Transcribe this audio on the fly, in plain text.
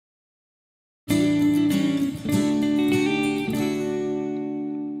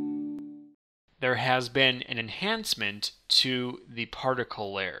there has been an enhancement to the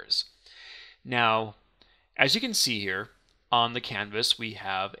particle layers. Now, as you can see here, on the canvas we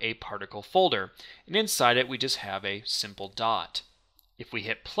have a particle folder, and inside it we just have a simple dot. If we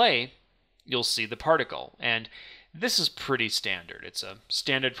hit play, you'll see the particle, and this is pretty standard. It's a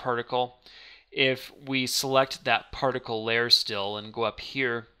standard particle. If we select that particle layer still and go up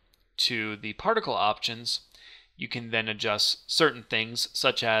here to the particle options, you can then adjust certain things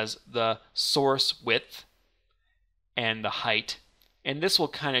such as the source width and the height, and this will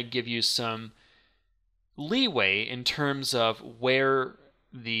kind of give you some leeway in terms of where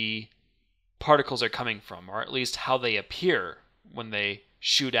the particles are coming from, or at least how they appear when they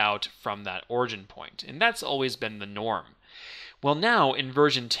shoot out from that origin point. And that's always been the norm. Well, now in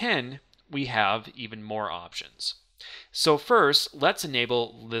version 10, we have even more options. So first, let's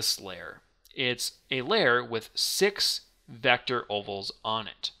enable this layer. It's a layer with 6 vector ovals on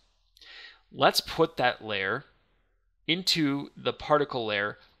it. Let's put that layer into the particle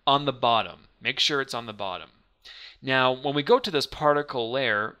layer on the bottom. Make sure it's on the bottom. Now, when we go to this particle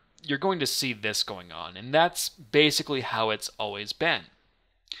layer, you're going to see this going on, and that's basically how it's always been.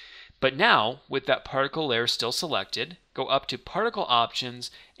 But now, with that particle layer still selected, go up to Particle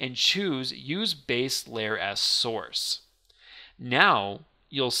Options and choose Use Base Layer as Source. Now,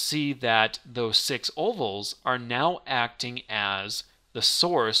 you'll see that those 6 ovals are now acting as the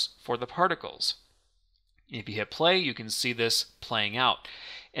source for the particles. If you hit play, you can see this playing out.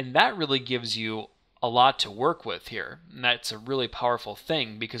 And that really gives you a lot to work with here. And that's a really powerful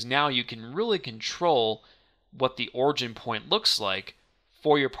thing, because now you can really control what the origin point looks like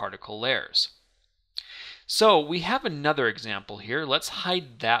for your particle layers. So we have another example here. Let's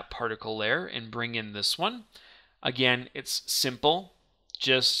hide that particle layer and bring in this one. Again, it's simple,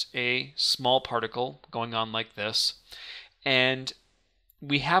 just a small particle going on like this. And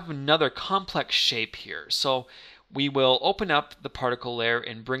we have another complex shape here. So we will open up the particle layer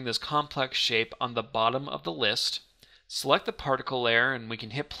and bring this complex shape on the bottom of the list. Select the particle layer and we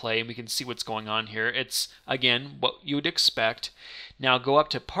can hit play and we can see what's going on here. It's, again, what you would expect. Now go up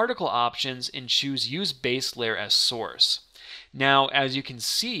to Particle Options and choose Use Base Layer as Source. Now, as you can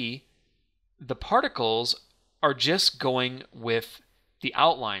see, the particles are just going with the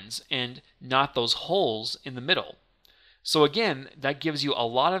outlines and not those holes in the middle. So again, that gives you a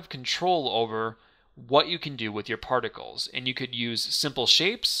lot of control over what you can do with your particles. And you could use simple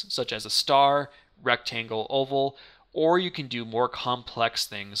shapes such as a star, rectangle, oval, or you can do more complex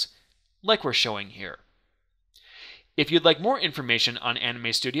things like we're showing here. If you'd like more information on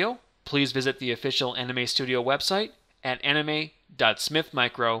Anime Studio, please visit the official Anime Studio website at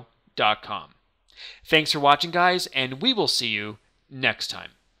anime.smithmicro.com. Thanks for watching, guys, and we will see you next time.